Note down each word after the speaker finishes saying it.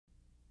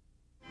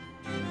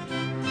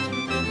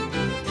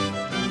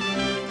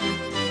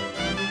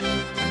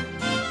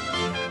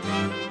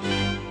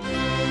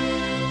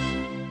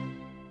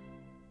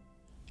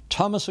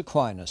Thomas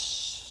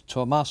Aquinas,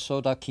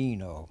 Tommaso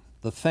d'Aquino,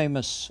 the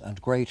famous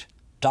and great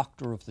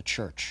doctor of the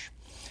Church,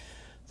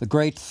 the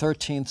great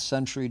 13th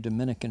century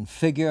Dominican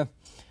figure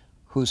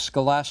whose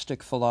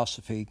scholastic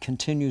philosophy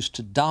continues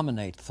to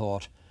dominate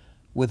thought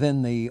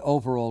within the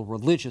overall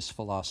religious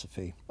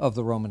philosophy of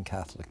the Roman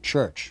Catholic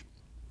Church.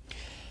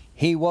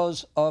 He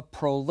was a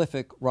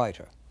prolific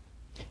writer.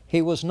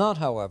 He was not,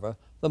 however,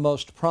 the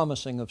most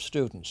promising of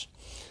students.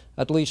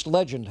 At least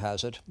legend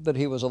has it that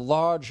he was a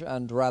large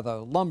and rather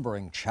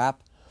lumbering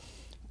chap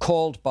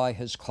called by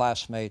his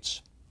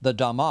classmates the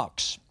dumb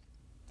ox,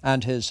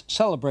 and his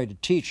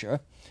celebrated teacher,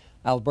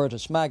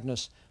 Albertus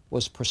Magnus,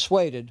 was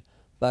persuaded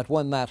that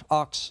when that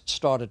ox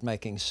started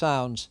making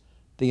sounds,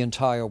 the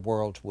entire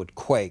world would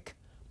quake.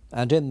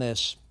 And in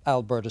this,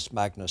 Albertus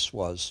Magnus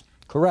was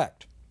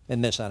correct,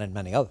 in this and in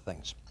many other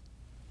things.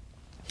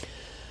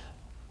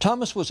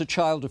 Thomas was a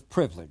child of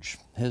privilege.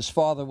 His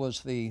father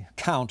was the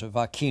Count of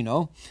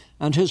Aquino,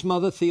 and his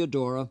mother,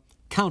 Theodora,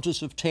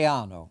 Countess of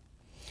Teano.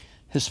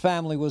 His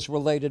family was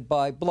related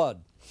by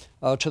blood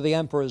to the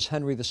emperors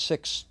Henry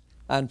VI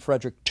and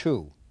Frederick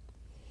II.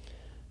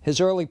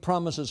 His early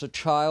promise as a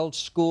child,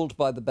 schooled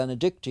by the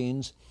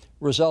Benedictines,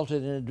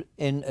 resulted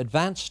in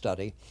advanced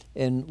study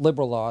in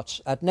liberal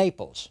arts at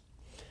Naples,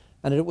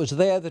 and it was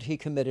there that he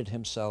committed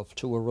himself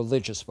to a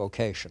religious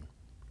vocation.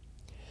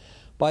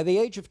 By the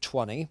age of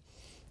 20,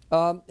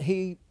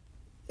 he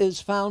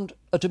is found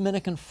a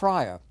Dominican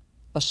friar,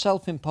 a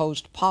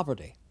self-imposed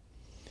poverty.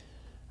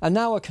 And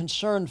now a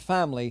concerned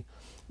family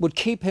would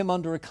keep him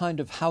under a kind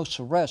of house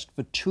arrest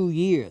for 2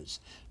 years,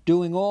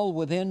 doing all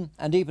within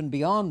and even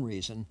beyond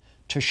reason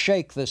to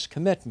shake this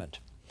commitment.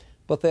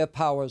 But their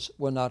powers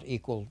were not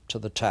equal to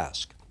the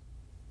task.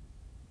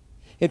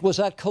 It was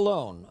at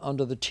Cologne,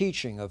 under the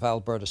teaching of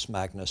Albertus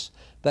Magnus,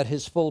 that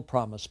his full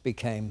promise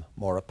became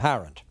more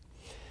apparent.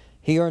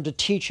 He earned a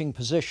teaching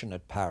position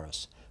at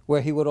Paris,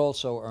 where he would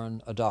also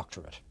earn a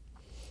doctorate.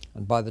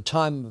 And by the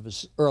time of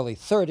his early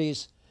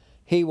 30s,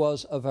 he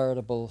was a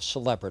veritable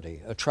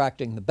celebrity,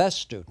 attracting the best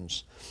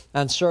students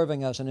and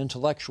serving as an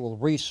intellectual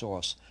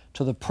resource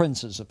to the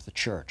princes of the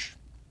Church.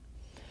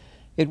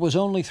 It was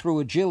only through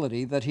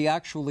agility that he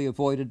actually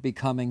avoided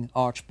becoming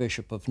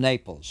Archbishop of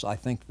Naples. I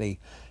think the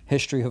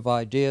history of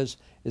ideas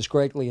is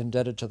greatly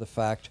indebted to the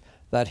fact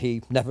that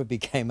he never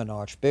became an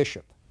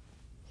archbishop.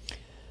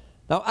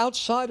 Now,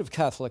 outside of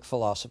Catholic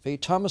philosophy,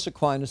 Thomas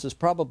Aquinas is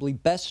probably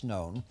best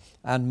known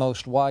and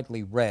most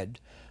widely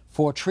read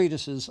for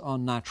treatises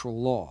on natural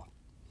law.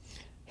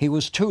 He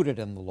was tutored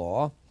in the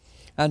law,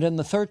 and in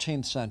the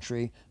 13th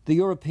century, the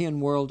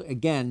European world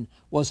again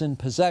was in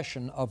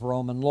possession of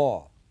Roman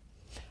law.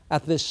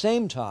 At this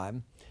same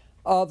time,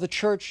 the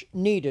Church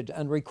needed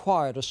and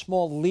required a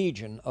small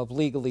legion of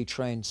legally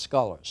trained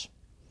scholars.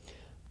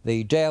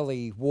 The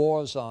daily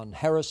wars on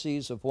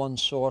heresies of one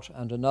sort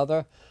and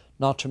another,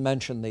 not to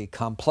mention the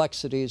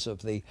complexities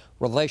of the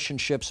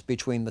relationships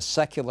between the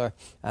secular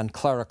and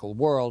clerical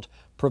world,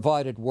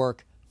 provided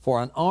work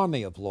for an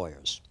army of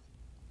lawyers.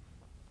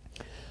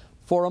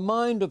 For a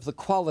mind of the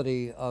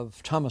quality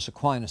of Thomas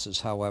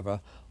Aquinas's,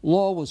 however,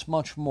 law was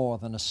much more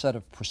than a set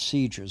of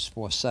procedures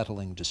for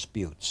settling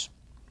disputes.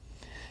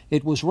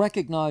 It was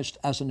recognized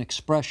as an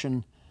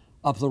expression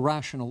of the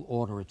rational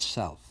order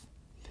itself.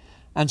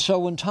 And so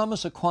when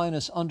Thomas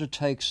Aquinas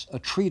undertakes a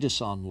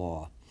treatise on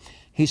law,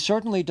 he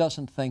certainly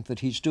doesn't think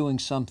that he's doing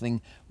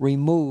something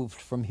removed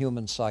from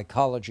human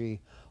psychology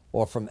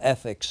or from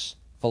ethics,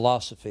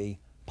 philosophy,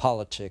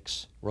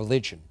 politics,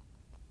 religion.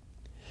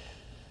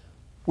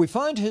 We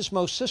find his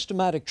most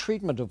systematic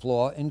treatment of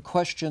law in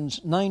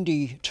questions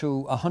 90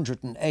 to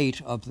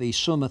 108 of the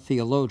Summa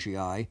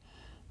Theologiae,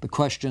 the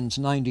questions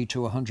 90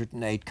 to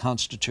 108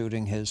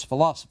 constituting his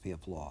philosophy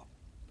of law.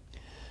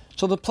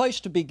 So the place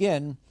to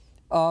begin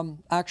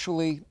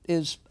actually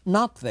is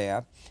not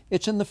there.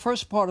 It's in the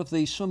first part of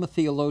the Summa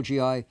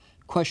Theologiae,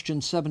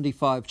 questions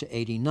 75 to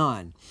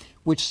 89,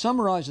 which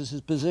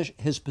summarizes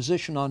his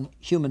position on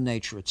human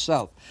nature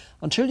itself.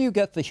 Until you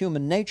get the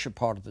human nature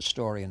part of the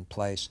story in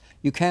place,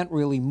 you can't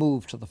really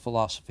move to the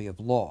philosophy of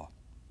law.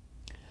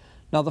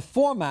 Now, the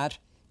format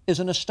is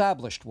an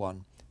established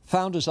one,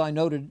 found, as I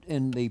noted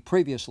in the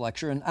previous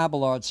lecture, in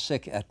Abelard's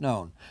Sic et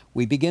Non.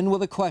 We begin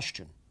with a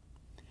question: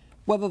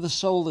 whether the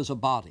soul is a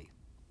body.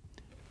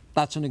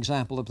 That's an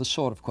example of the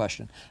sort of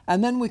question.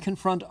 And then we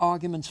confront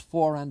arguments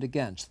for and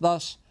against.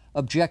 Thus,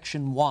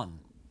 objection 1.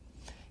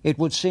 It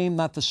would seem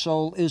that the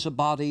soul is a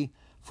body,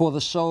 for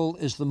the soul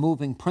is the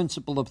moving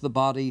principle of the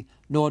body,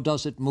 nor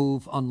does it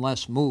move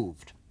unless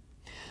moved.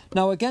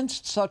 Now,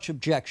 against such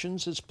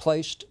objections is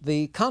placed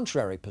the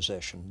contrary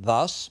position.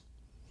 Thus,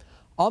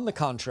 on the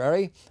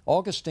contrary,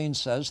 Augustine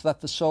says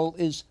that the soul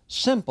is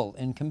simple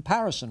in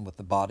comparison with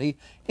the body,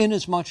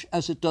 inasmuch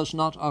as it does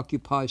not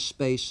occupy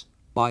space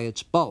by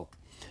its bulk.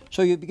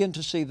 So you begin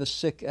to see the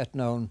Sic et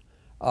Non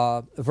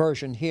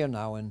version here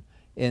now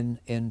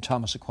in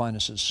Thomas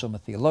Aquinas' Summa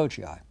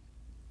Theologiae.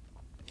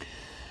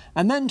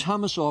 And then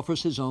Thomas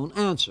offers his own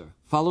answer,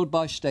 followed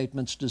by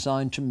statements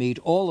designed to meet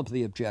all of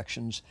the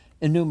objections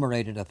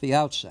enumerated at the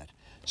outset.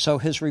 So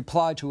his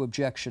reply to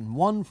objection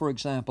 1, for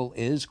example,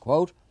 is,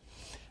 quote,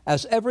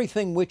 "As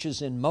everything which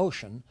is in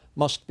motion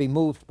must be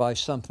moved by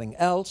something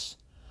else,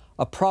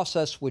 a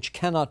process which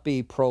cannot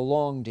be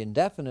prolonged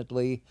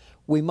indefinitely,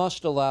 we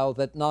must allow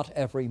that not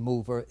every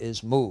mover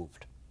is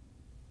moved."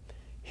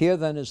 Here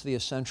then is the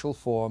essential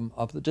form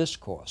of the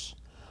discourse.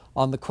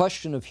 On the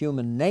question of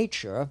human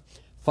nature,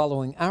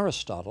 following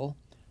Aristotle,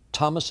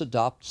 Thomas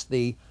adopts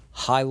the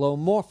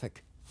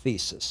hylomorphic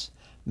thesis.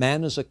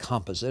 Man is a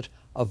composite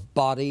of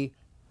body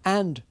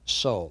and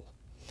soul.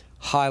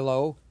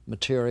 Hylo,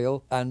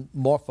 material, and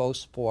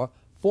morphos, for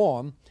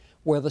form,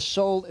 where the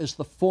soul is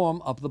the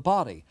form of the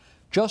body.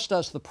 Just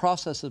as the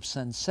process of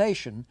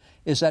sensation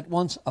is at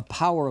once a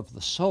power of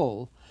the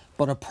soul,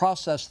 but a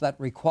process that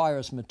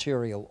requires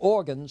material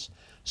organs,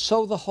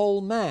 so the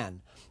whole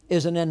man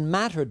is an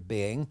enmattered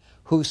being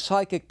whose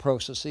psychic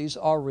processes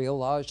are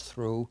realized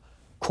through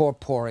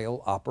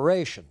corporeal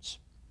operations.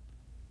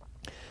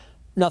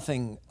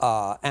 Nothing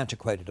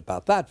antiquated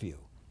about that view.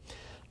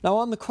 Now,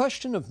 on the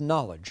question of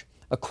knowledge,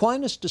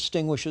 Aquinas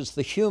distinguishes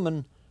the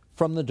human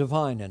from the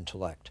divine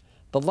intellect,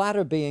 the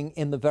latter being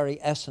in the very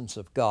essence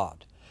of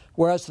God,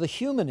 whereas the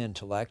human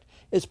intellect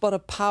is but a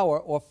power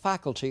or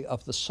faculty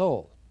of the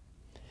soul.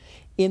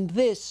 In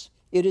this,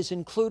 it is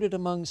included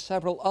among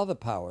several other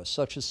powers,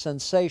 such as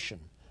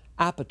sensation,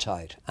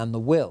 appetite, and the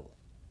will.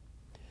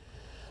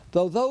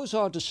 Though those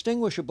are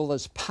distinguishable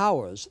as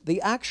powers,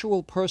 the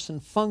actual person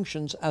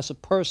functions as a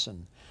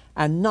person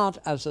and not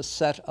as a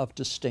set of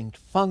distinct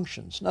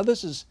functions. Now,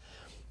 this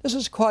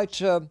is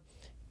quite,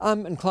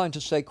 I'm inclined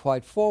to say,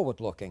 quite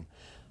forward-looking.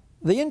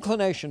 The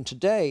inclination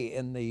today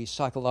in the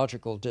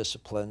psychological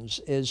disciplines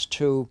is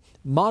to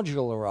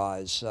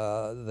modularize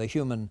the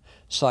human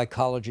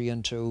psychology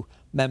into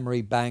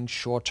memory banks,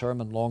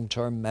 short-term and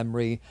long-term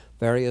memory,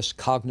 various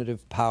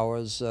cognitive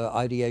powers,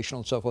 ideational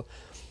and so forth.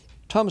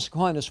 Thomas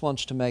Aquinas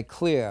wants to make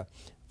clear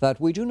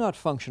that we do not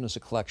function as a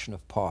collection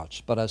of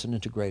parts, but as an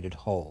integrated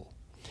whole.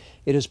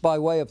 It is by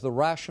way of the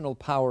rational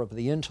power of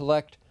the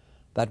intellect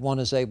that one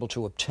is able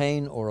to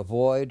obtain or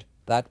avoid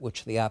that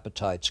which the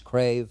appetites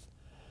crave.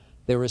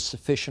 There is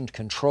sufficient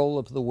control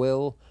of the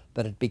will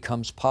that it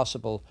becomes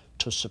possible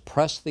to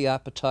suppress the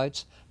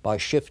appetites by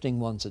shifting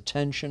one's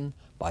attention,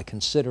 by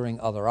considering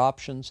other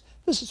options.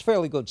 This is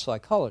fairly good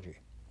psychology.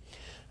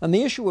 And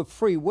the issue of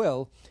free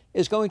will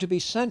is going to be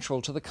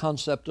central to the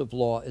concept of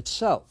law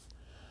itself.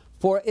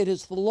 For it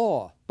is the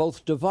law,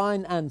 both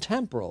divine and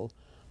temporal,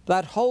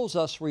 that holds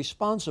us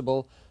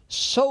responsible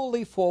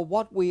solely for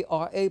what we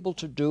are able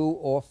to do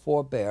or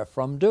forbear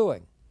from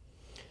doing.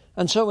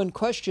 And so in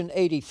question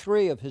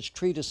 83 of his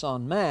treatise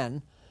on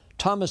man,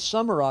 Thomas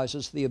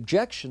summarizes the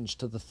objections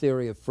to the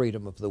theory of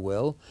freedom of the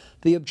will,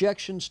 the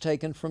objections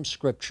taken from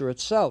Scripture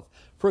itself.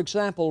 For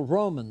example,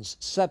 Romans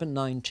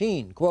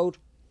 7:19, quote,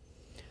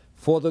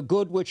 "For the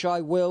good which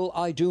I will,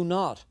 I do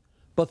not,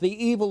 but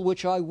the evil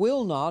which I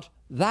will not,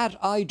 that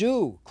I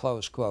do,"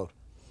 close quote.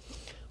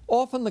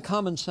 Often the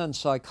common sense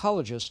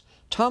psychologist,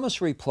 Thomas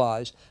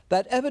replies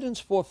that evidence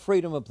for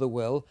freedom of the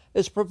will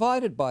is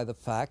provided by the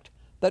fact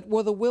that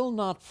were the will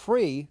not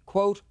free,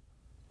 quote,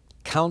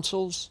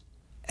 "counsels,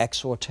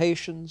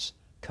 exhortations,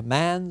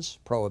 commands,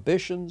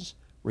 prohibitions,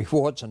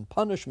 rewards and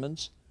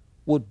punishments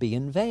would be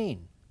in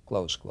vain,"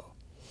 close quote.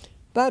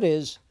 That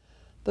is,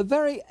 the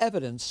very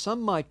evidence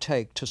some might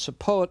take to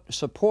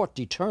support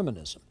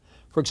determinism,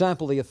 for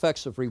example, the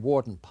effects of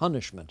reward and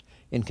punishment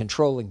in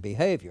controlling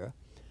behavior,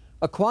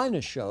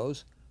 Aquinas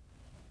shows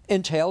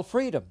entail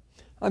freedom.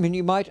 I mean,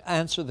 you might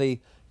answer the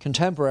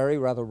contemporary,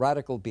 rather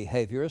radical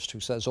behaviorist who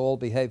says all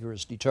behavior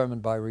is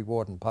determined by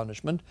reward and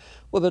punishment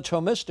with a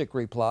Thomistic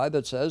reply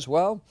that says,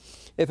 well,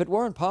 if it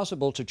weren't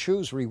possible to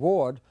choose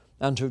reward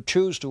and to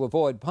choose to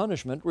avoid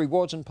punishment,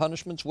 rewards and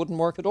punishments wouldn't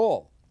work at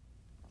all.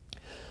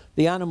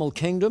 The animal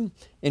kingdom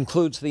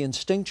includes the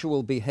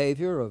instinctual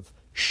behavior of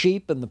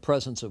sheep in the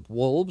presence of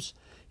wolves.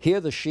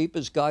 Here the sheep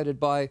is guided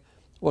by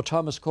what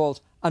Thomas calls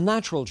a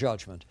natural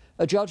judgment,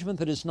 a judgment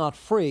that is not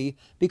free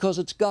because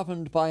it's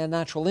governed by a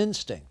natural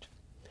instinct.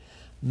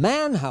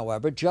 Man,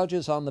 however,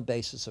 judges on the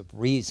basis of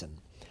reason,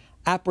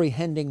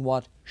 apprehending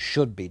what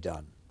should be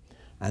done.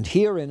 And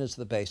herein is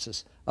the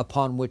basis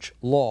upon which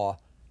law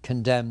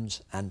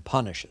condemns and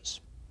punishes.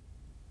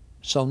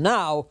 So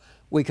now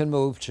we can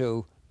move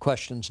to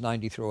questions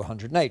 90 through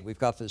 108. We've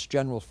got this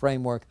general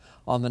framework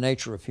on the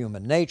nature of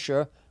human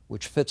nature,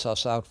 which fits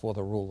us out for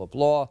the rule of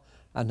law,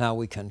 and now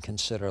we can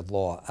consider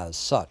law as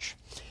such.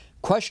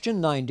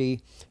 Question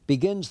 90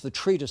 begins the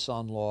treatise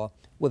on law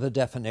with a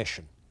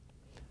definition,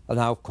 a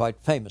now quite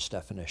famous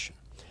definition.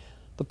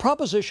 The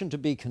proposition to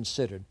be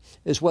considered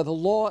is whether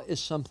law is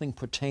something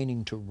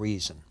pertaining to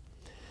reason.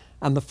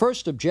 And the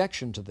first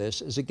objection to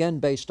this is again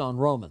based on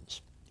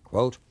Romans.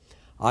 Quote,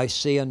 "I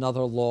see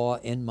another law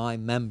in my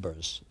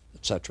members,"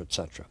 etc.,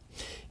 etc.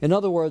 In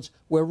other words,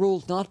 we're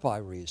ruled not by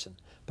reason,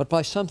 but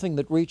by something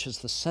that reaches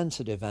the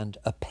sensitive and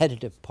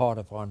appetitive part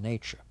of our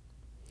nature.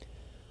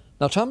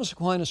 Now, Thomas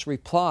Aquinas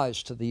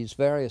replies to these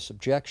various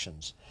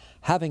objections,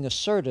 having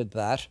asserted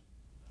that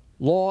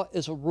law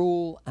is a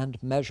rule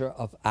and measure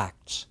of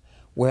acts,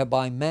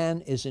 whereby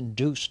man is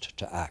induced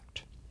to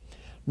act.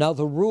 Now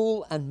the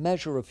rule and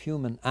measure of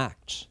human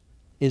acts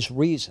is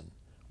reason,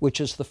 which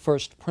is the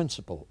first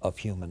principle of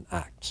human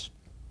acts.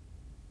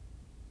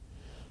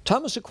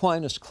 Thomas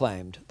Aquinas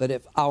claimed that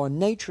if our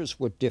natures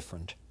were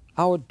different,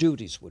 our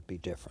duties would be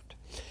different.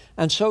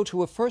 And so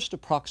to a first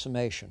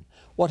approximation,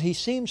 what he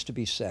seems to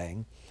be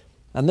saying,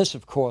 and this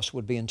of course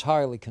would be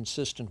entirely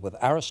consistent with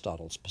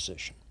Aristotle's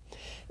position,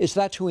 is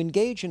that to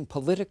engage in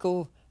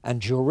political and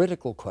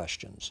juridical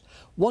questions,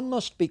 one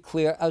must be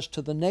clear as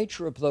to the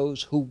nature of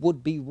those who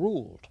would be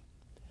ruled.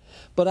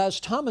 But as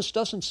Thomas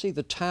doesn't see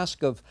the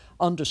task of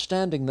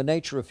understanding the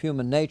nature of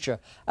human nature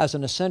as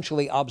an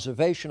essentially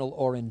observational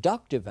or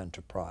inductive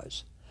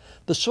enterprise,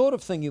 the sort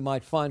of thing you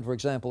might find, for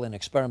example, in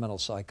experimental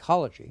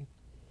psychology,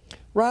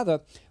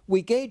 rather,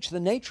 we gauge the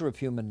nature of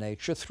human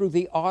nature through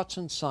the arts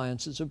and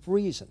sciences of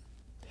reason.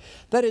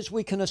 That is,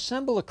 we can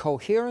assemble a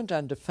coherent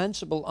and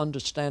defensible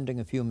understanding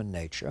of human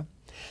nature,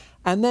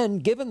 and then,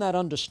 given that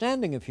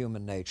understanding of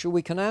human nature,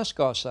 we can ask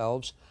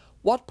ourselves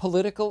what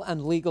political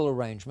and legal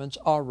arrangements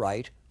are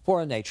right for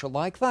a nature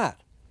like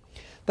that.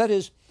 That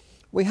is,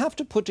 we have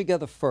to put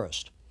together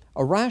first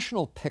a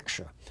rational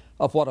picture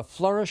of what a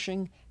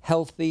flourishing,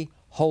 healthy,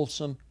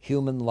 wholesome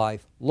human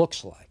life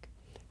looks like.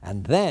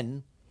 And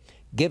then,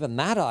 given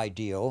that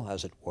ideal,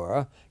 as it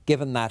were,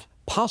 given that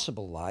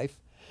possible life,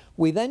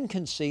 we then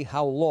can see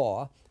how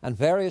law and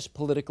various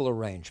political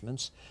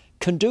arrangements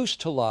conduce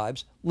to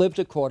lives lived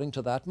according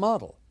to that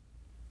model.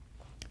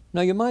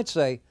 Now you might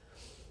say,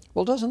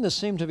 well, doesn't this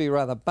seem to be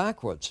rather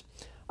backwards?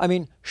 I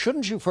mean,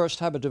 shouldn't you first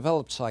have a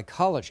developed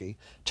psychology,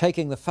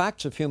 taking the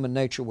facts of human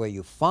nature where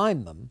you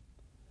find them,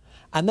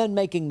 and then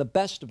making the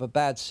best of a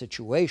bad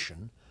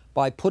situation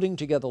by putting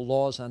together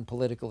laws and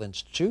political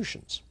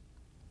institutions?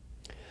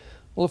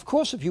 Well, of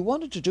course, if you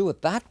wanted to do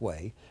it that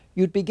way,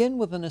 you'd begin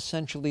with an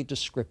essentially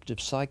descriptive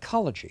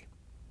psychology,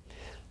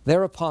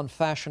 thereupon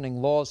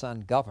fashioning laws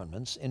and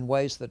governments in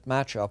ways that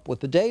match up with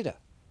the data.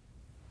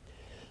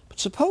 But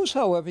suppose,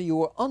 however, you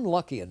were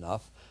unlucky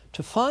enough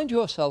to find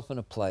yourself in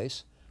a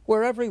place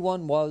where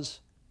everyone was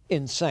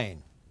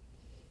insane,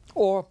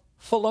 or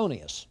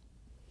felonious,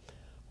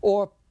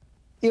 or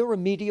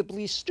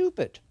irremediably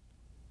stupid.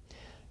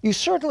 You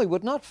certainly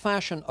would not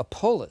fashion a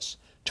polis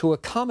to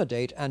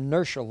accommodate and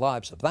nurture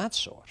lives of that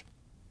sort.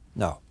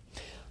 No.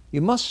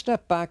 You must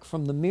step back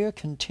from the mere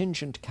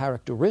contingent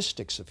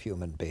characteristics of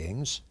human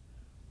beings,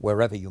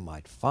 wherever you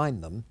might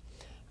find them,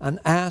 and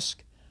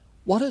ask,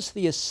 what is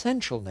the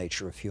essential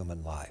nature of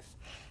human life?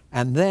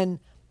 And then,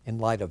 in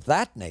light of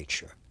that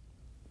nature,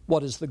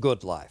 what is the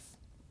good life?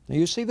 Now,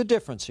 you see the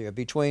difference here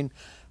between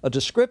a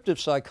descriptive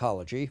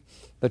psychology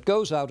that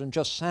goes out and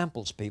just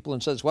samples people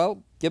and says,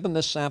 well, given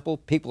this sample,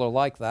 people are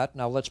like that,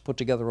 now let's put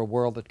together a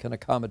world that can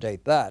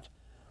accommodate that,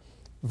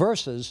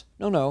 versus,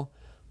 no,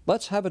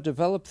 let's have a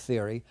developed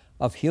theory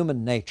of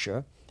human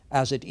nature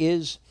as it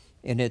is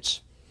in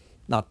its,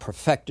 not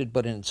perfected,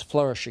 but in its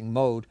flourishing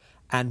mode,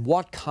 and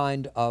what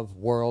kind of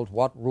world,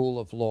 what rule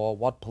of law,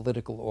 what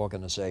political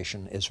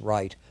organization is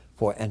right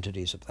for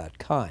entities of that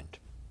kind.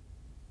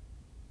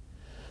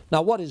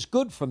 Now, what is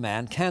good for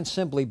man can't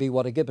simply be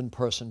what a given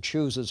person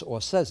chooses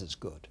or says is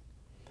good.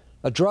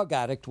 A drug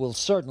addict will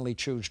certainly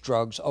choose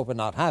drugs over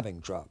not having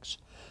drugs.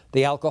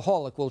 The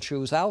alcoholic will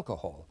choose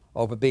alcohol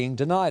over being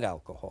denied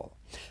alcohol.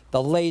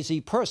 The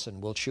lazy person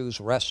will choose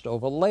rest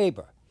over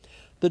labor.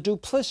 The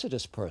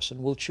duplicitous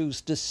person will choose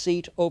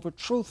deceit over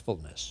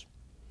truthfulness.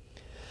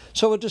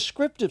 So a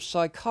descriptive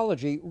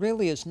psychology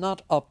really is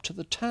not up to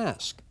the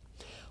task.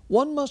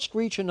 One must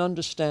reach an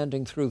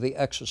understanding through the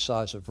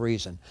exercise of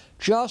reason,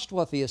 just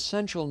what the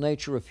essential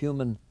nature of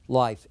human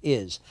life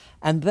is,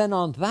 and then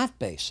on that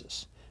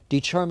basis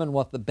determine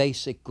what the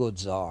basic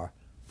goods are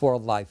for a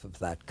life of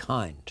that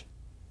kind.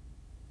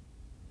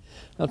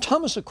 Now,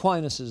 Thomas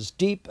Aquinas'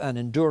 deep and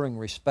enduring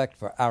respect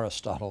for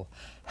Aristotle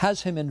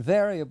has him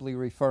invariably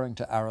referring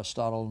to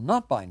Aristotle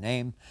not by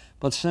name,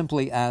 but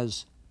simply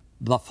as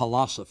the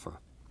philosopher.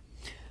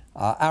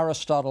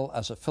 Aristotle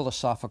as a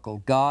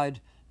philosophical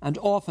guide, and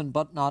often,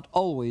 but not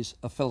always,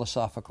 a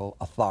philosophical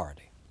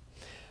authority.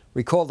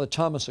 Recall that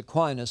Thomas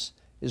Aquinas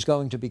is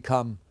going to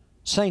become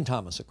St.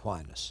 Thomas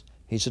Aquinas.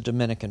 He's a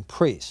Dominican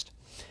priest.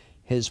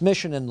 His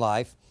mission in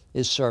life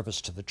is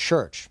service to the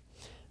church.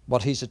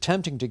 What he's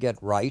attempting to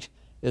get right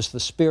is the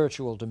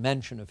spiritual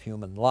dimension of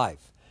human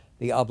life,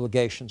 the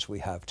obligations we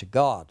have to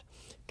God,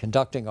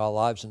 conducting our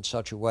lives in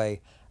such a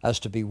way as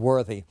to be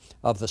worthy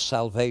of the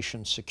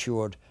salvation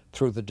secured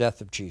through the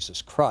death of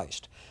Jesus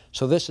Christ.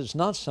 So this is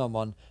not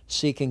someone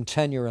seeking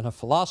tenure in a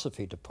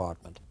philosophy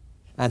department,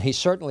 and he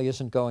certainly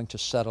isn't going to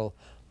settle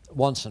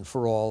once and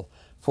for all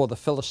for the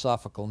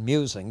philosophical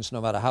musings,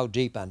 no matter how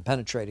deep and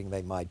penetrating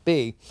they might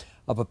be,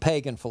 of a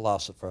pagan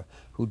philosopher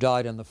who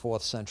died in the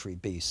 4th century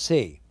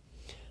BC.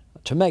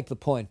 To make the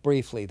point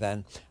briefly,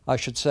 then, I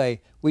should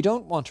say we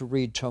don't want to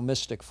read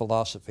Thomistic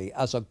philosophy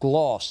as a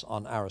gloss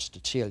on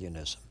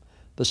Aristotelianism.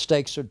 The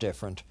stakes are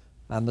different,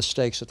 and the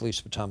stakes, at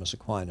least for Thomas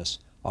Aquinas,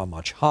 are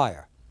much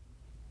higher.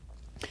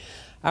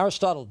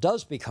 Aristotle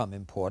does become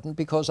important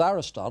because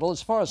Aristotle,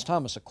 as far as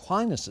Thomas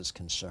Aquinas is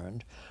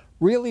concerned,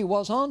 really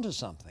was onto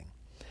something.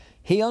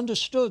 He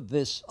understood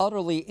this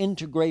utterly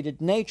integrated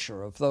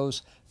nature of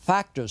those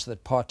factors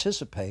that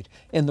participate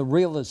in the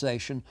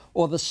realization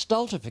or the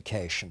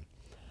stultification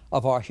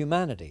of our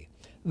humanity,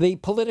 the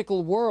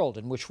political world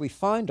in which we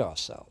find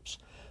ourselves,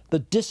 the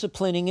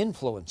disciplining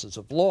influences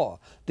of law,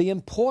 the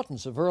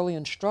importance of early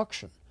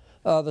instruction,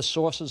 the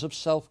sources of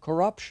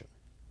self-corruption.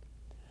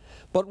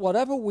 But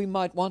whatever we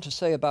might want to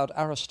say about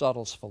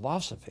Aristotle's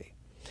philosophy,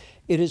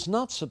 it is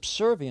not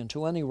subservient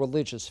to any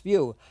religious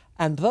view,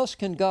 and thus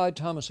can guide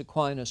Thomas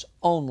Aquinas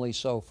only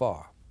so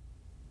far.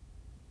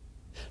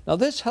 Now,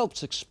 this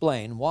helps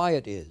explain why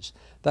it is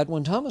that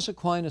when Thomas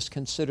Aquinas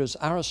considers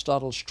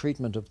Aristotle's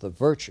treatment of the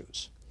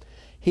virtues,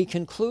 he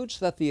concludes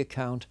that the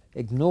account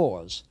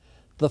ignores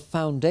the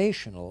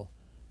foundational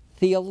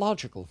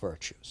theological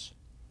virtues.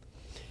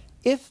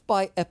 If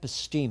by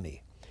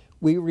episteme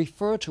we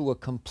refer to a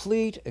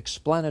complete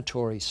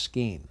explanatory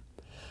scheme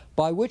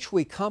by which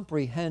we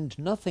comprehend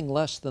nothing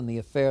less than the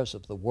affairs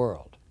of the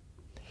world,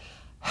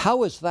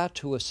 how is that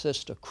to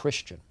assist a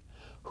Christian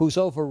whose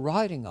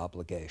overriding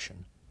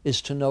obligation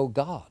is to know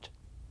God?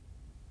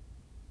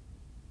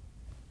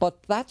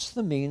 But that's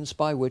the means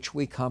by which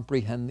we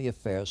comprehend the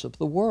affairs of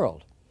the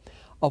world.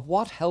 Of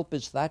what help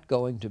is that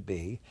going to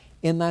be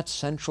in that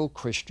central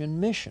Christian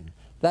mission,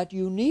 that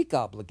unique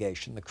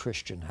obligation the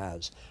Christian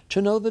has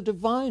to know the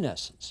divine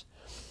essence?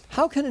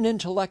 How can an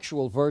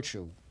intellectual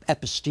virtue,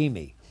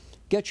 episteme,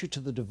 get you to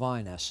the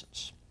divine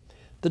essence?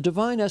 The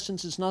divine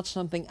essence is not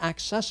something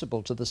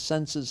accessible to the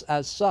senses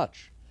as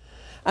such.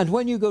 And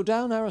when you go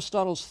down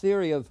Aristotle's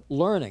theory of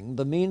learning,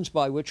 the means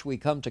by which we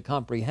come to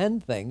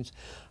comprehend things,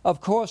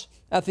 of course,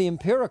 at the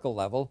empirical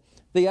level,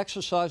 the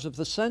exercise of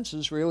the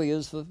senses really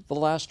is the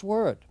last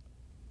word.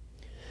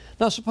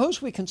 Now,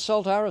 suppose we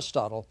consult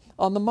Aristotle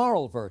on the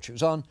moral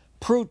virtues, on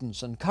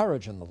prudence and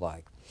courage and the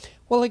like.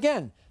 Well,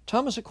 again,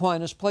 Thomas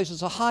Aquinas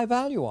places a high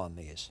value on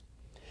these.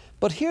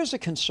 But here's a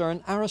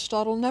concern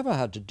Aristotle never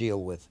had to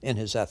deal with in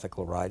his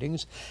ethical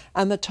writings,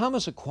 and that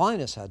Thomas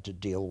Aquinas had to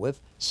deal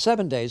with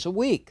 7 days a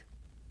week.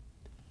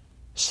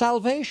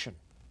 Salvation.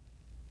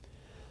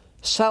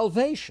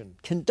 Salvation,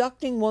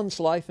 conducting one's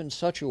life in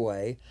such a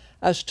way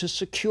as to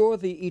secure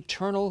the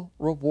eternal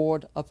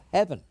reward of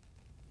heaven.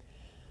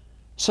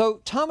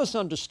 So Thomas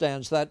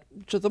understands that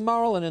to the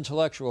moral and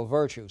intellectual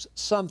virtues,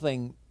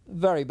 something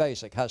very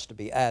basic has to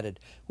be added,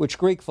 which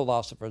Greek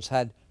philosophers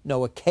had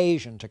no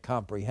occasion to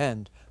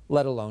comprehend,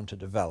 let alone to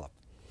develop.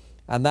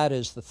 And that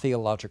is the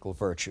theological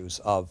virtues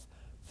of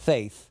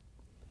faith,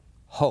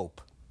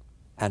 hope,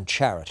 and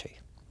charity.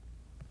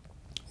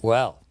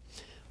 Well,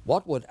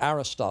 what would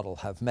Aristotle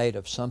have made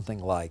of something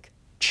like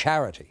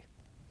charity?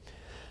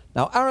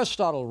 Now,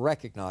 Aristotle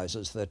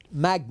recognizes that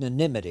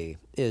magnanimity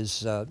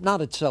is not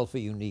itself a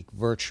unique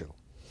virtue.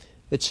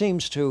 It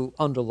seems to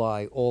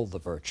underlie all the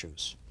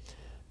virtues.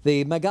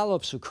 The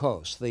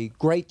megalopsukos, the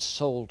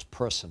great-souled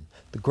person,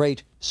 the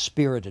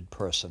great-spirited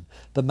person,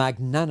 the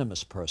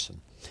magnanimous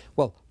person.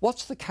 Well,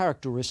 what's the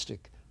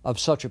characteristic of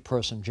such a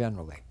person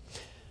generally?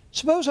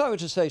 Suppose I were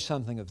to say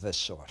something of this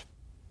sort.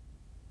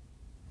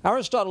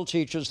 Aristotle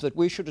teaches that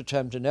we should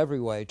attempt in every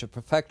way to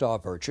perfect our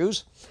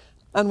virtues,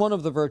 and one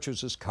of the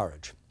virtues is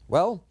courage.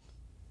 Well,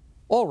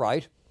 all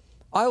right,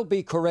 I'll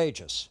be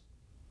courageous.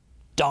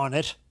 Darn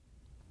it.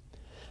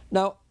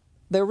 Now,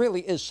 there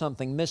really is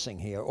something missing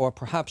here, or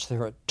perhaps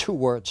there are 2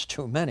 words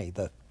too many,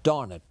 the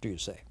darn it, do you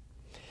say?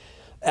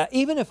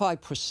 Even if I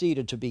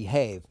proceeded to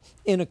behave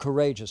in a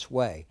courageous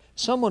way,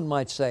 someone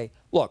might say,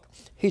 look,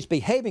 he's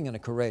behaving in a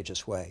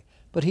courageous way,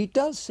 but he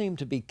does seem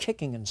to be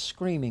kicking and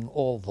screaming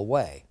all the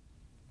way.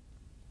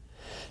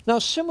 Now,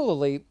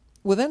 similarly,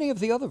 with any of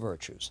the other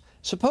virtues,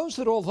 suppose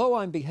that although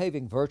I'm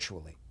behaving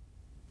virtuously,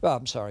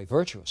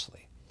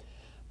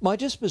 my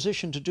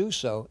disposition to do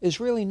so is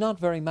really not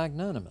very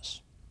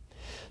magnanimous.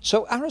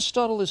 So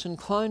Aristotle is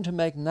inclined to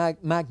make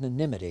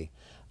magnanimity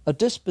a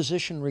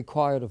disposition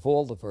required of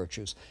all the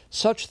virtues,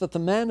 such that the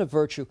man of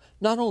virtue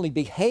not only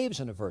behaves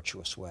in a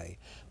virtuous way,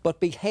 but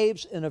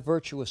behaves in a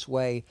virtuous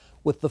way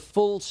with the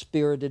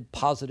full-spirited,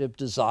 positive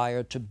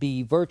desire to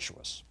be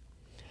virtuous.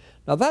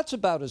 Now, that's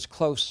about as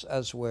close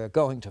as we're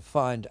going to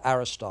find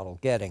Aristotle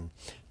getting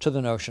to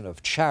the notion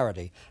of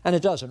charity, and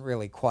it doesn't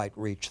really quite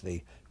reach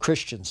the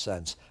Christian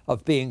sense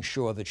of being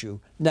sure that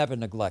you never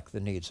neglect the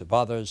needs of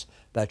others,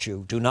 that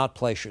you do not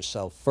place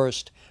yourself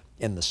first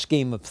in the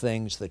scheme of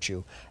things, that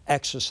you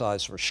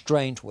exercise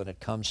restraint when it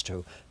comes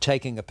to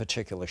taking a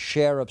particular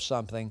share of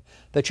something,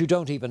 that you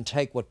don't even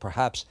take what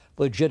perhaps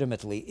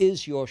legitimately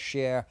is your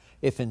share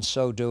if in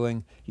so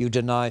doing you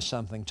deny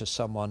something to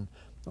someone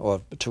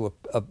or to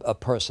a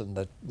person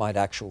that might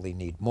actually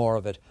need more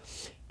of it.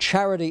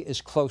 Charity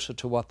is closer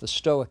to what the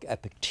Stoic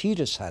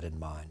Epictetus had in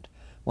mind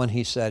when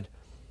he said,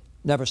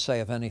 never say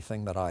of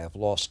anything that I have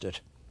lost it,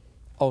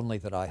 only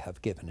that I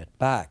have given it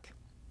back.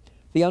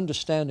 The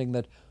understanding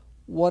that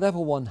whatever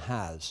one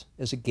has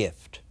is a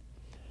gift,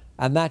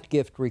 and that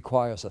gift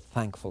requires a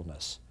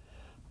thankfulness,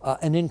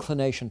 an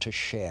inclination to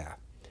share.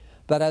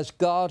 that as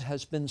God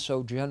has been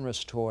so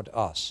generous toward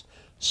us,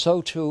 so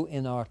too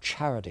in our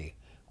charity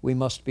we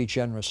must be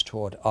generous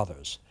toward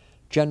others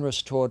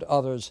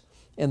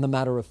in the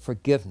matter of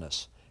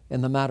forgiveness, in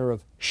the matter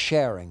of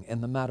sharing,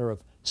 in the matter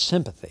of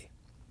sympathy.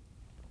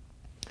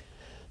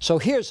 So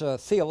here's a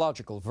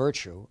theological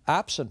virtue,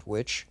 absent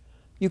which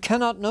you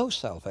cannot know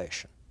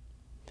salvation.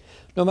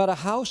 No matter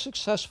how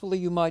successfully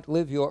you might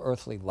live your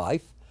earthly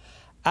life,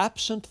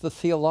 absent the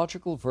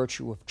theological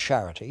virtue of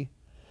charity,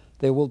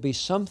 there will be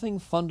something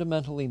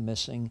fundamentally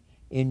missing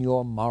in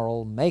your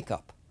moral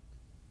makeup.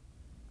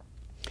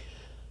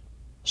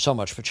 So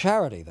much for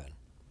charity, then.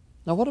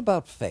 Now, what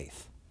about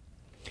faith?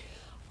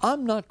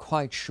 I'm not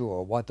quite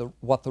sure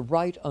what the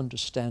right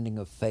understanding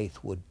of faith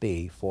would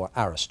be for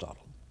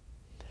Aristotle.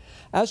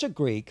 As a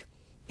Greek,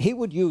 he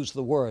would use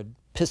the word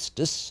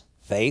pistis,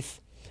 faith,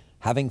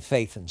 having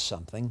faith in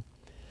something.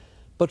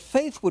 But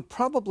faith would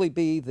probably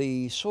be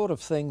the sort of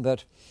thing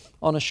that,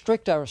 on a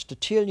strict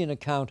Aristotelian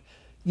account,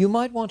 you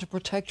might want to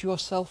protect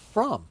yourself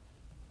from.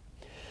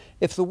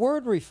 If the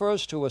word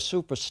refers to a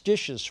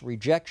superstitious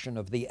rejection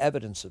of the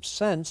evidence of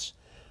sense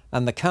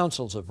and the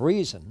counsels of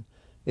reason,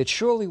 it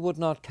surely would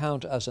not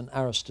count as an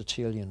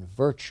Aristotelian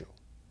virtue.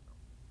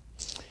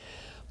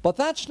 But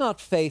that's not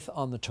faith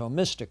on the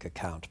Thomistic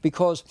account,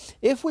 because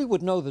if we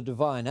would know the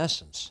divine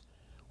essence,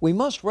 we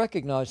must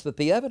recognize that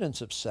the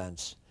evidence of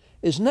sense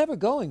is never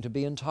going to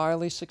be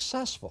entirely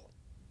successful.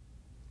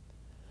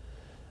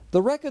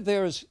 The record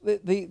there is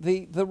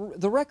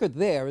the record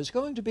there is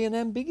going to be an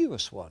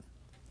ambiguous one,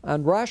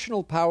 and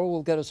rational power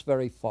will get us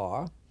very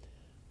far,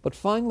 but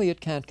finally it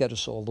can't get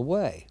us all the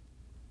way.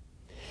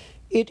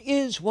 It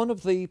is one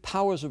of the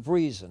powers of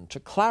reason to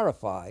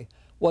clarify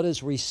what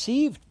is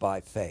received by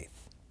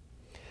faith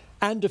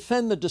and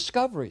defend the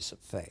discoveries of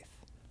faith.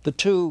 The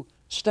two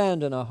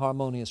stand in a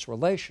harmonious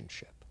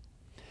relationship.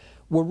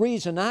 Were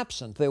reason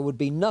absent, there would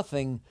be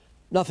nothing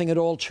at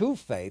all to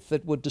faith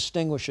that would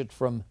distinguish it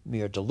from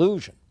mere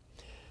delusion.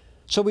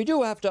 So we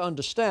do have to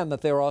understand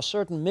that there are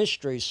certain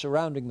mysteries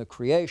surrounding the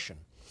creation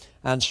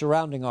and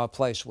surrounding our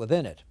place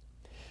within it.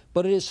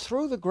 But it is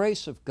through the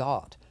grace of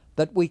God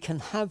that we can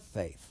have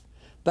faith,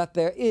 that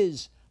there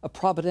is a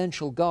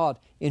providential God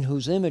in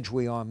whose image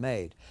we are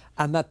made,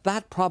 and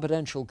that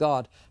providential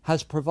God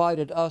has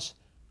provided us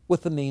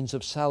with the means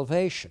of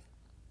salvation.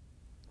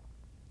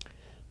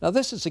 Now,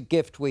 this is a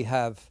gift we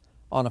have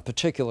on a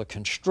particular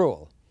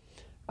construal,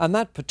 and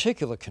that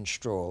particular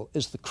construal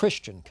is the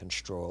Christian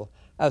construal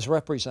as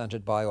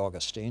represented by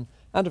Augustine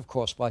and, of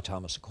course, by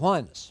Thomas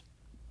Aquinas.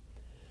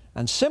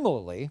 And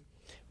similarly,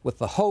 with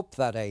the hope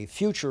that a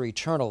future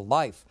eternal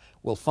life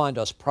will find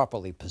us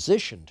properly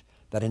positioned,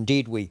 that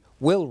indeed we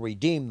will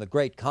redeem the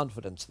great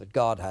confidence that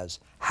God has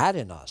had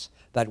in us,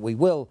 that we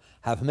will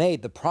have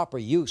made the proper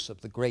use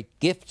of the great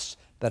gifts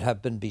that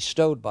have been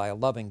bestowed by a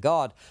loving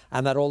God,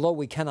 and that although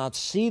we cannot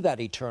see that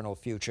eternal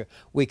future,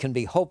 we can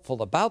be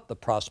hopeful about the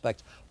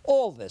prospects.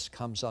 All this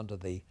comes under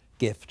the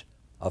gift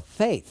of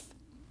faith.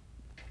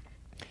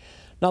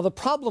 Now, the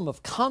problem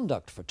of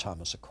conduct for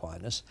Thomas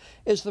Aquinas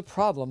is the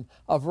problem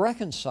of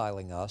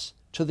reconciling us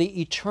to the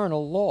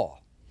eternal law.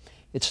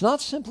 It's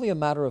not simply a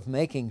matter of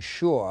making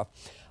sure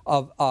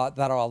that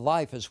our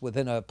life is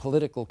within a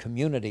political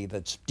community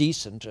that's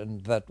decent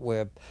and that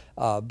we're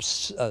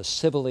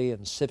civilly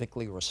and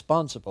civically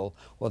responsible,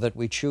 or that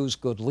we choose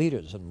good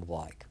leaders and the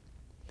like.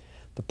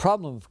 The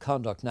problem of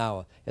conduct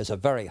now is a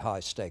very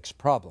high-stakes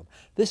problem.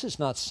 This is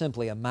not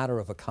simply a matter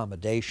of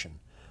accommodation.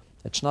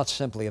 It's not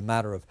simply a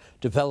matter of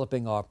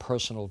developing our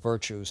personal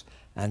virtues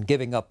and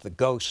giving up the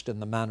ghost in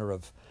the manner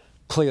of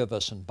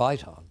Cleobus and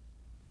Biton.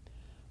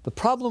 The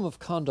problem of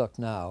conduct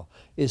now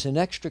is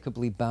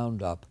inextricably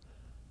bound up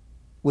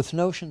with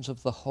notions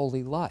of the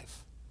holy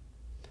life,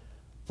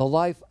 the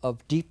life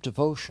of deep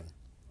devotion,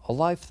 a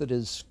life that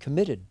is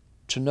committed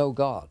to know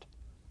God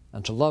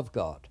and to love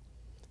God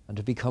and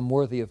to become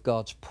worthy of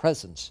God's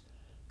presence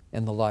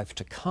in the life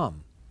to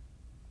come.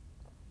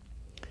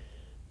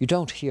 You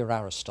don't hear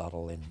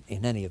Aristotle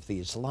in any of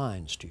these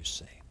lines, do you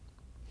see?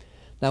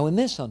 Now, in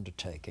this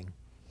undertaking,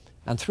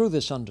 and through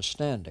this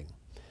understanding,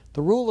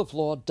 the rule of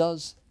law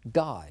does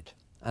guide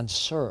and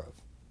serve.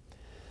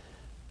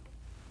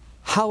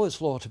 How is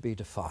law to be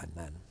defined,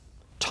 then?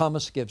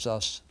 Thomas gives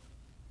us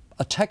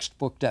a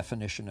textbook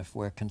definition if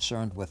we're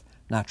concerned with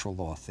natural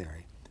law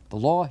theory. The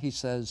law, he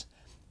says,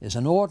 is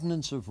an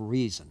ordinance of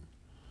reason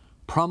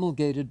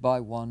promulgated by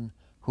one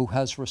who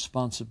has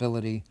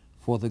responsibility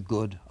for the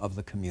good of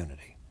the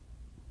community.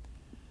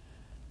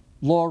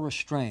 Law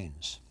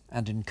restrains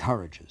and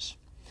encourages.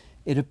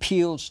 It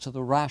appeals to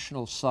the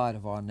rational side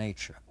of our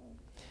nature.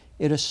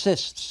 It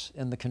assists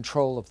in the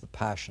control of the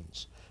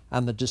passions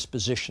and the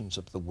dispositions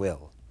of the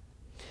will.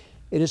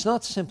 It is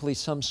not simply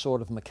some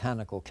sort of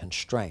mechanical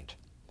constraint.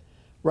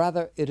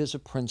 Rather, it is a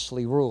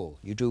princely rule.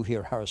 You do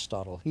hear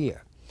Aristotle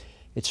here.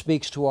 It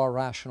speaks to our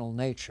rational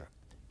nature,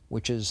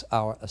 which is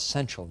our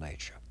essential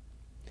nature.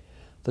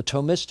 The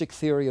Thomistic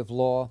theory of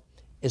law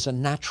is a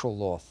natural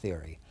law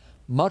theory,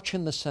 much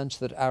in the sense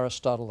that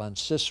Aristotle and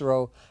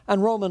Cicero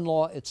and Roman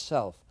law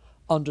itself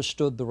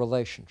understood the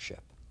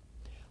relationship.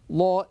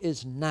 law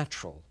is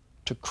natural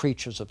to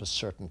creatures of a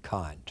certain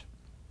kind.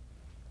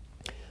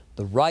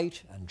 The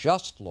right and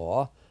just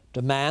law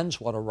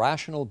demands what a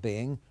rational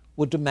being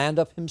would demand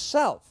of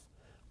himself,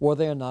 were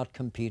there not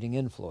competing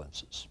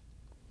influences.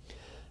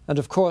 And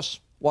of course,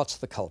 what's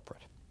the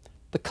culprit?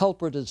 The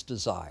culprit is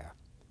desire.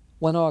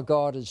 When our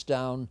guard is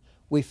down,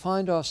 we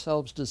find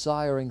ourselves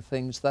desiring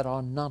things that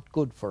are not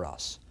good for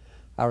us.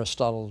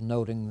 Aristotle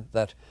noting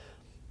that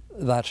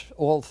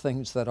all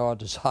things that are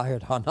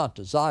desired are not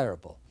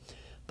desirable.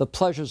 The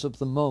pleasures of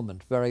the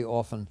moment very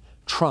often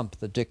trump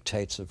the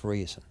dictates of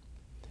reason.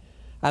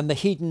 And the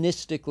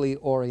hedonistically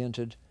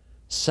oriented,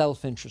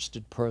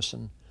 self-interested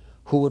person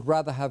who would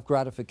rather have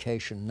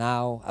gratification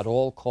now at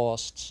all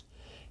costs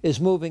is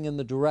moving in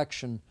the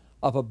direction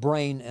of a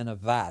brain in a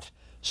vat,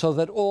 so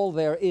that all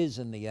there is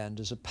in the end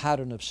is a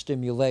pattern of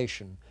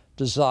stimulation,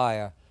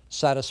 desire,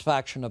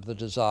 satisfaction of the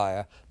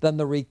desire, then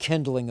the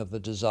rekindling of the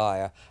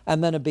desire,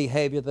 and then a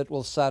behavior that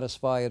will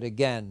satisfy it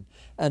again,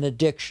 an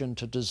addiction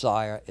to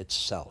desire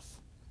itself.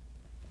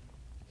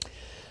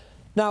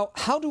 Now,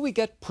 how do we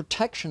get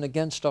protection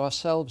against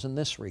ourselves in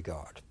this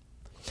regard?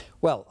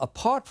 Well,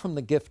 apart from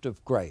the gift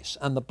of grace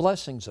and the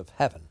blessings of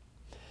heaven,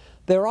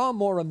 there are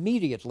more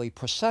immediately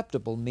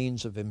perceptible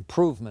means of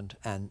improvement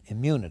and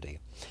immunity,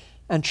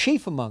 and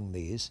chief among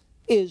these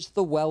is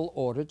the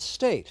well-ordered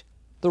state,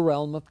 the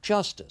realm of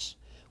justice,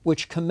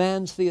 which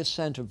commands the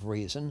assent of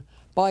reason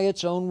by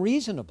its own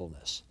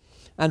reasonableness,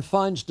 and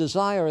finds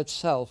desire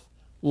itself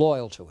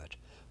loyal to it,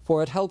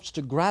 for it helps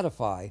to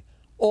gratify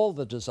all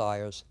the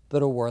desires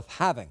that are worth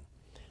having.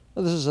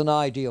 Now, this is an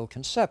ideal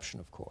conception,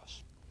 of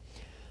course.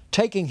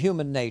 Taking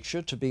human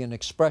nature to be an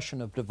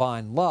expression of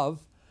divine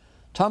love,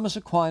 Thomas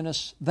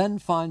Aquinas then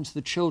finds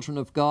the children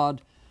of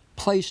God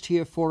placed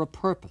here for a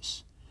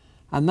purpose,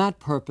 and that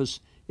purpose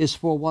is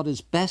for what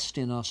is best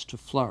in us to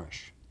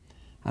flourish.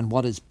 And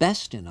what is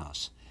best in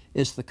us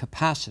is the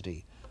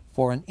capacity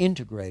for an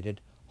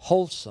integrated,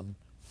 wholesome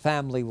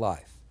family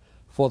life,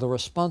 for the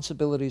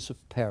responsibilities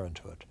of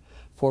parenthood,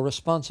 for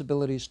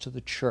responsibilities to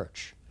the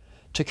church,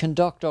 to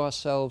conduct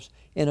ourselves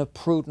in a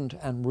prudent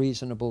and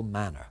reasonable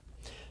manner,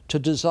 to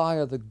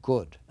desire the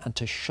good and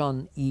to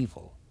shun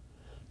evil,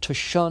 to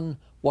shun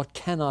what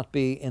cannot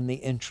be in the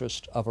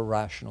interest of a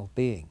rational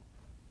being.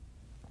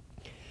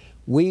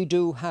 We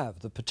do have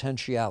the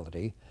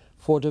potentiality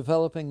for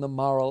developing the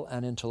moral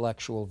and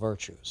intellectual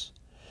virtues,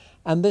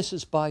 and this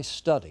is by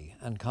study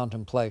and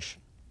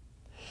contemplation.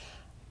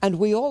 And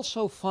we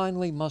also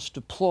finally must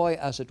deploy,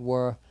 as it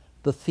were,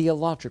 the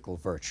theological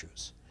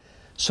virtues,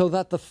 so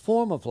that the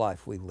form of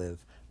life we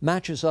live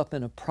matches up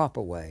in a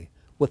proper way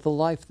with the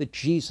life that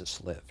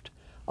Jesus lived,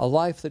 a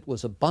life that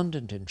was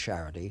abundant in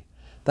charity,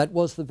 that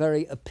was the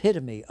very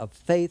epitome of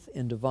faith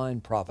in divine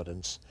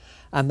providence,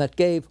 and that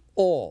gave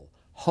all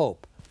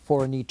hope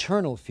for an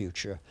eternal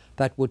future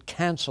that would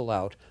cancel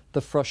out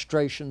the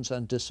frustrations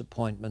and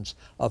disappointments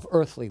of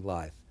earthly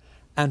life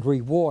and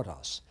reward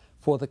us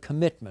for the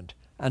commitment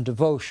and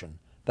devotion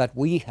that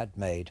we had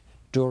made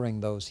during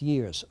those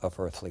years of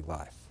earthly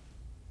life.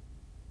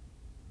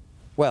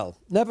 Well,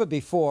 never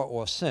before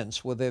or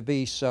since will there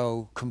be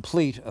so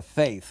complete a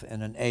faith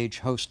in an age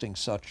hosting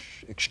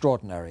such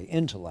extraordinary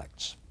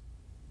intellects.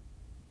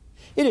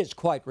 It is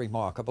quite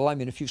remarkable. I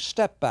mean, if you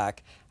step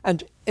back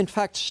and, in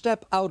fact,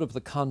 step out of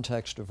the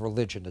context of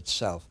religion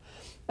itself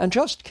and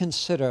just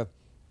consider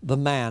the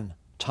man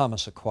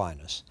Thomas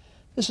Aquinas.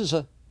 This is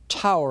a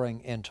towering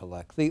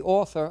intellect, the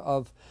author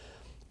of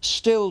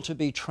still to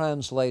be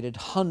translated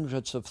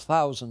hundreds of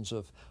thousands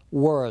of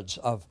words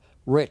of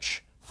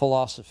rich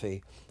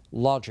philosophy,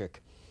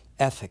 logic,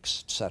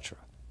 ethics, etc.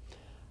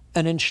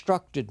 An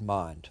instructed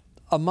mind,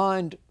 a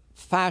mind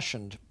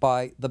fashioned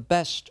by the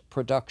best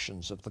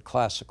productions of the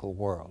classical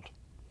world,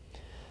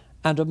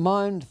 and a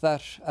mind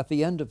that, at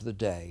the end of the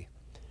day,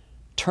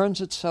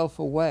 turns itself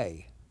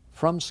away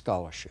from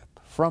scholarship,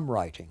 from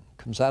writing,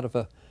 comes out of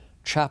a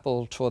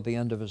chapel toward the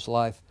end of his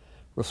life,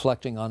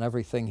 reflecting on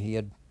everything he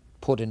had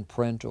put in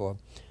print or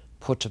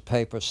put to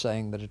paper,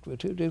 saying that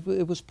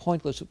it was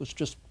pointless, it was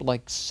just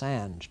like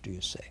sand, do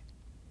you see?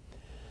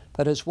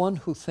 That as one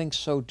who thinks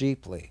so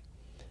deeply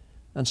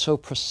and so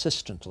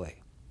persistently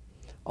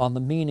on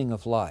the meaning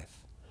of life,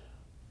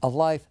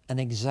 an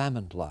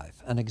examined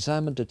life, and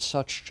examined at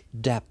such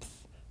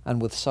depth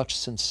and with such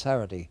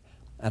sincerity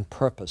and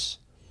purpose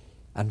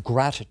and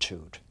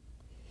gratitude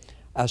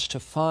as to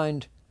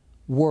find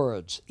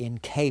words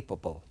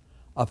incapable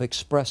of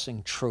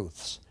expressing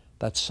truths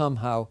that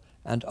somehow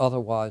and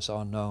otherwise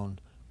are known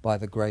by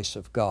the grace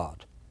of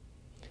God.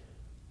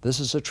 This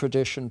is a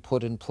tradition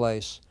put in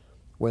place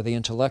where the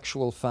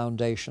intellectual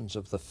foundations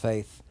of the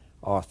faith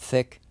are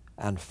thick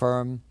and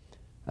firm,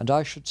 and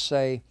I should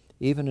say,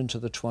 even into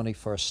the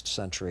 21st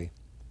century,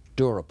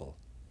 durable.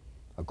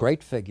 A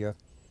great figure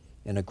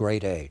in a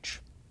great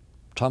age.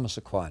 Thomas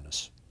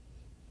Aquinas.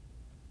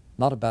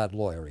 Not a bad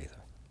lawyer either.